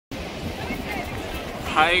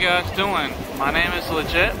How you guys doing? My name is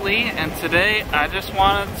Legit Lee, and today I just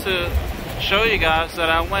wanted to show you guys that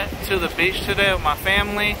I went to the beach today with my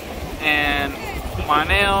family, and my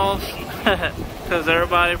nails, because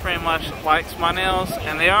everybody pretty much likes my nails,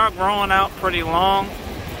 and they are growing out pretty long,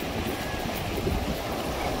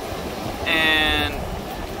 and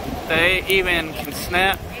they even can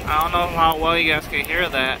snap. I don't know how well you guys can hear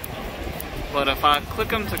that, but if I click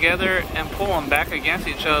them together and pull them back against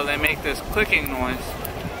each other, they make this clicking noise.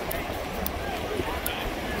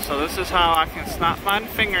 So this is how I can snap my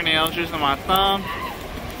fingernails using my thumb.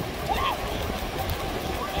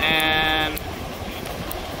 And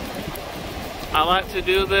I like to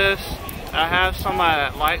do this. I have somebody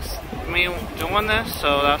that likes me doing this,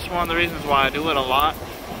 so that's one of the reasons why I do it a lot.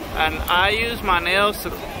 And I use my nails to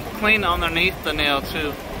clean underneath the nail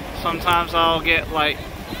too. Sometimes I'll get like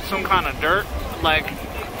some kind of dirt. Like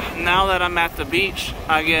now that I'm at the beach,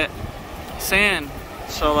 I get sand.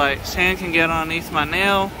 So like sand can get underneath my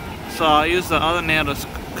nail. So I'll use the other nail to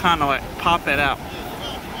kind of like pop it out.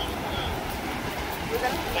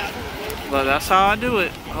 But that's how I do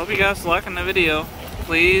it. I hope you guys are liking the video.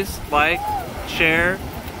 Please like, share,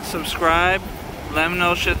 subscribe. Let me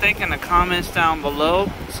know what you think in the comments down below,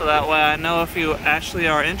 so that way I know if you actually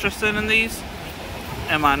are interested in these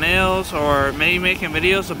and my nails, or maybe making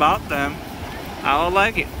videos about them. I would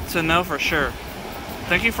like it to know for sure.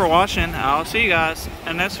 Thank you for watching. I'll see you guys in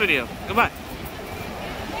the next video. Goodbye.